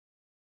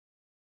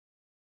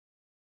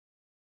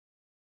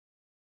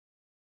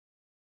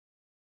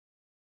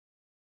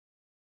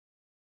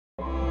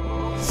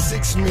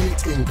6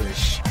 Minute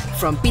English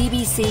from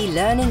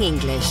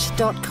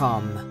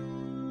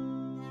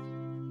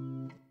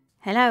bbclearningenglish.com.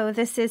 Hello,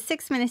 this is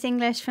 6 Minute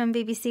English from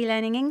BBC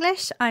Learning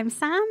English. I'm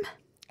Sam.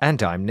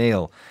 And I'm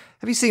Neil.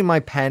 Have you seen my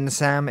pen,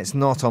 Sam? It's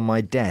not on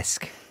my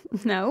desk.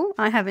 No,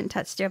 I haven't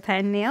touched your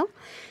pen, Neil.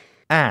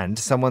 And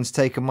someone's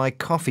taken my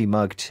coffee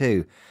mug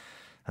too.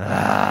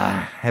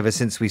 Ever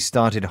since we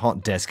started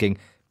hot desking,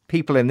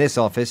 people in this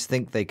office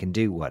think they can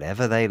do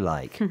whatever they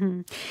like.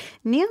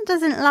 Neil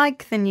doesn't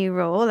like the new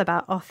rule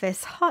about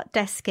office hot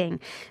desking,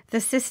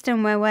 the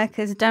system where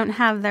workers don't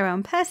have their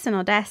own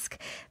personal desk,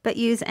 but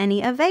use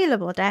any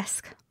available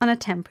desk on a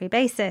temporary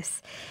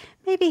basis.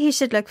 Maybe he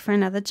should look for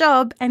another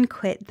job and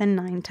quit the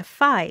 9 to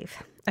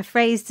 5. A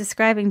phrase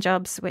describing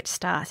jobs which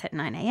start at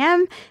 9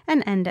 a.m.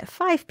 and end at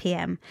 5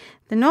 p.m.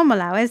 The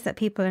normal hours that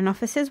people in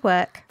offices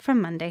work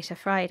from Monday to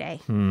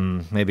Friday.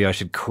 Maybe I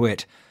should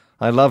quit.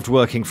 I loved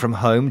working from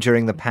home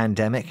during the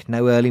pandemic.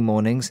 No early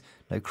mornings,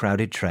 no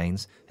crowded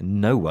trains, and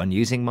no one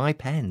using my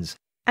pens.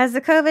 As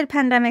the COVID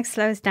pandemic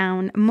slows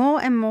down, more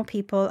and more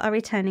people are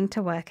returning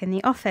to work in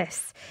the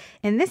office.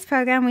 In this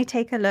programme, we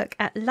take a look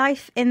at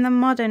life in the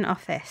modern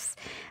office.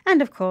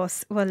 And of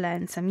course, we'll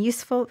learn some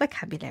useful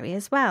vocabulary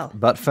as well.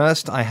 But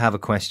first, I have a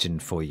question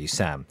for you,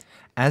 Sam.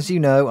 As you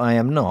know, I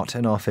am not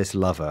an office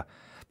lover.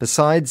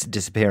 Besides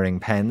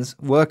disappearing pens,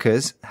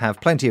 workers have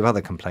plenty of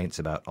other complaints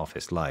about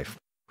office life.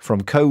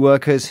 From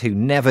co-workers who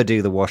never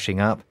do the washing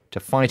up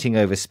to fighting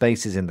over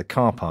spaces in the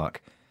car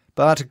park.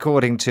 But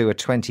according to a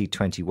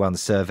 2021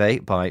 survey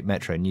by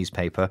Metro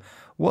newspaper,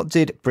 what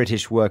did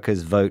British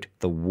workers vote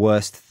the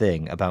worst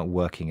thing about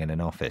working in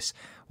an office?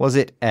 Was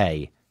it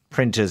A,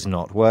 printers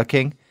not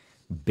working,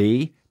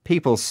 B,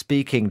 people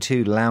speaking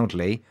too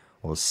loudly,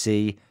 or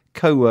C,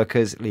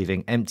 co-workers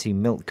leaving empty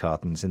milk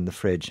cartons in the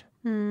fridge?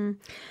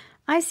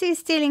 I see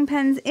stealing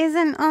pens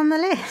isn't on the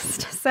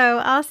list, so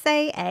I'll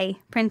say A,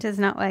 printers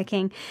not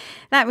working.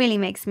 That really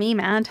makes me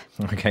mad.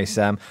 OK,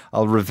 Sam,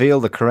 I'll reveal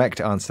the correct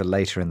answer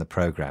later in the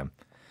programme.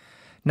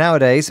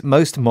 Nowadays,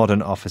 most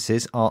modern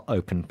offices are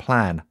open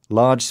plan,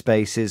 large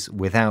spaces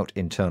without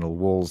internal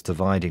walls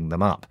dividing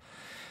them up.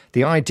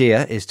 The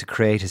idea is to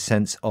create a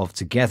sense of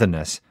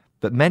togetherness,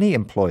 but many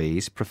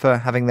employees prefer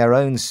having their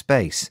own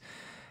space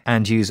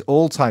and use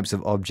all types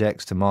of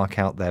objects to mark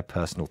out their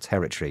personal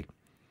territory.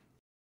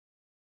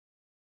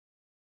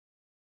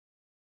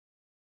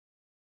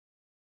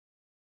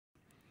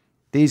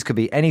 These could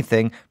be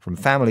anything from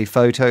family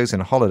photos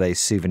and holiday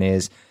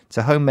souvenirs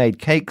to homemade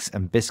cakes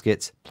and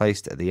biscuits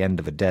placed at the end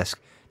of a desk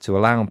to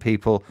allow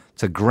people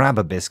to grab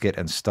a biscuit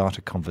and start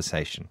a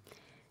conversation.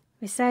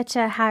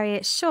 Researcher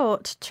Harriet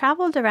Short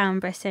travelled around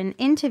Britain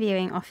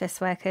interviewing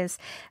office workers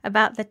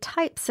about the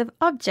types of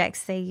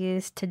objects they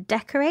use to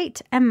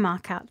decorate and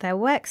mark out their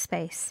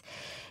workspace.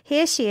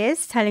 Here she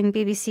is telling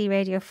BBC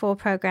Radio 4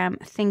 programme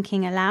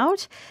Thinking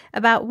Aloud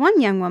about one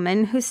young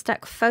woman who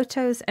stuck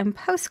photos and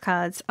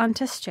postcards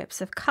onto strips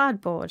of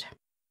cardboard.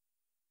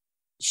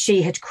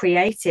 She had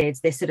created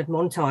this sort of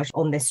montage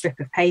on this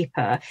strip of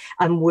paper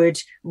and would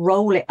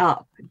roll it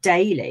up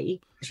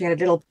daily. She had a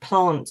little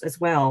plant as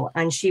well,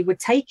 and she would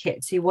take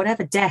it to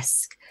whatever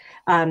desk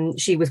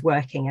she was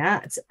working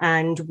at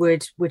and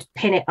would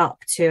pin it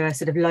up to a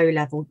sort of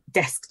low-level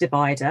desk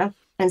divider.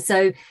 And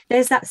so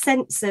there's that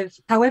sense of,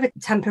 however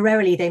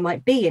temporarily they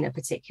might be in a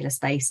particular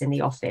space in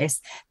the office,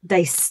 there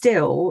is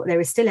still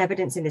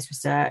evidence in this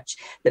research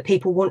that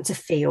people want to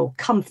feel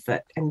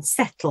comfort and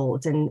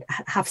settled and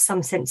have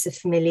some sense of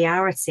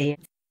familiarity.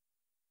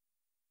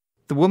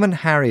 The woman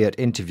Harriet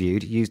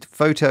interviewed used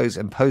photos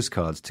and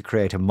postcards to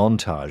create a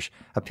montage,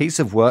 a piece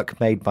of work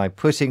made by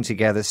putting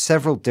together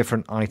several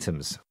different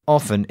items,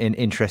 often in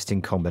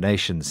interesting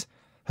combinations.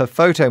 Her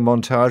photo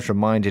montage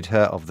reminded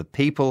her of the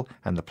people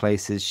and the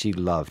places she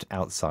loved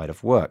outside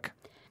of work.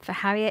 For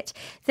Harriet,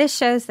 this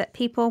shows that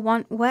people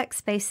want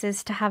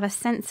workspaces to have a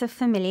sense of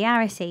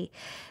familiarity,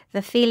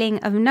 the feeling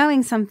of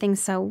knowing something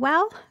so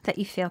well that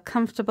you feel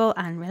comfortable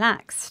and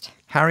relaxed.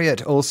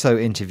 Harriet also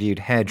interviewed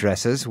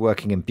hairdressers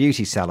working in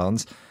beauty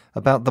salons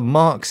about the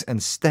marks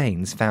and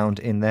stains found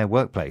in their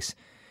workplace.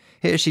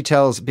 Here she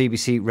tells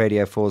BBC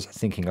Radio 4's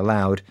Thinking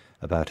Aloud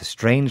about a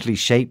strangely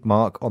shaped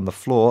mark on the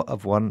floor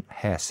of one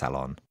hair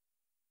salon.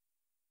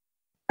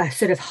 A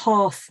sort of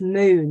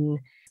half-moon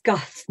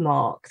scuff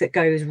mark that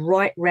goes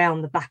right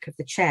round the back of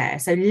the chair.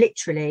 So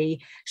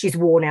literally, she's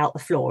worn out the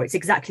floor. It's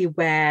exactly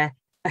where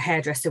a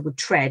hairdresser would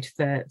tread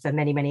for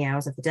many, many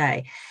hours of the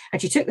day.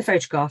 And she took the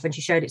photograph and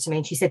she showed it to me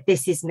and she said,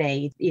 "This is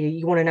me.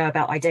 You want to know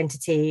about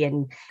identity,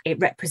 and it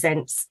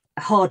represents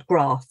a hard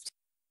graft."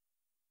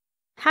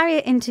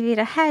 Harriet interviewed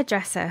a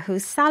hairdresser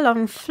whose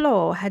salon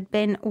floor had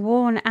been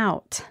worn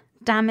out,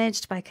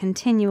 damaged by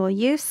continual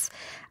use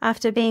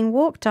after being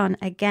walked on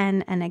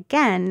again and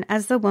again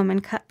as the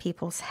woman cut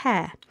people's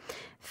hair.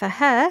 For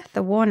her,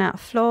 the worn-out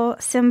floor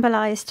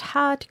symbolised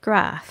hard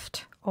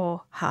graft,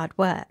 or hard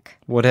work.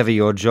 Whatever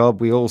your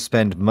job, we all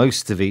spend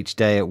most of each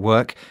day at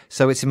work,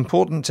 so it's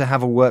important to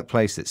have a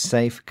workplace that's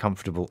safe,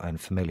 comfortable and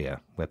familiar,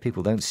 where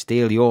people don't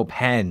steal your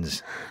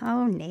pens.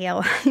 Oh,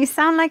 Neil, you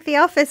sound like the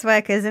office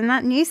workers in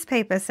that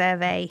newspaper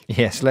survey.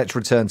 Yes, let's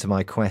return to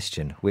my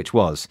question, which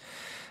was,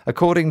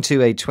 according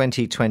to a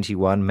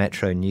 2021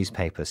 Metro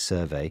newspaper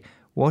survey,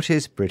 what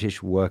is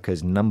British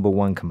workers' number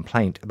one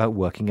complaint about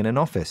working in an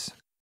office?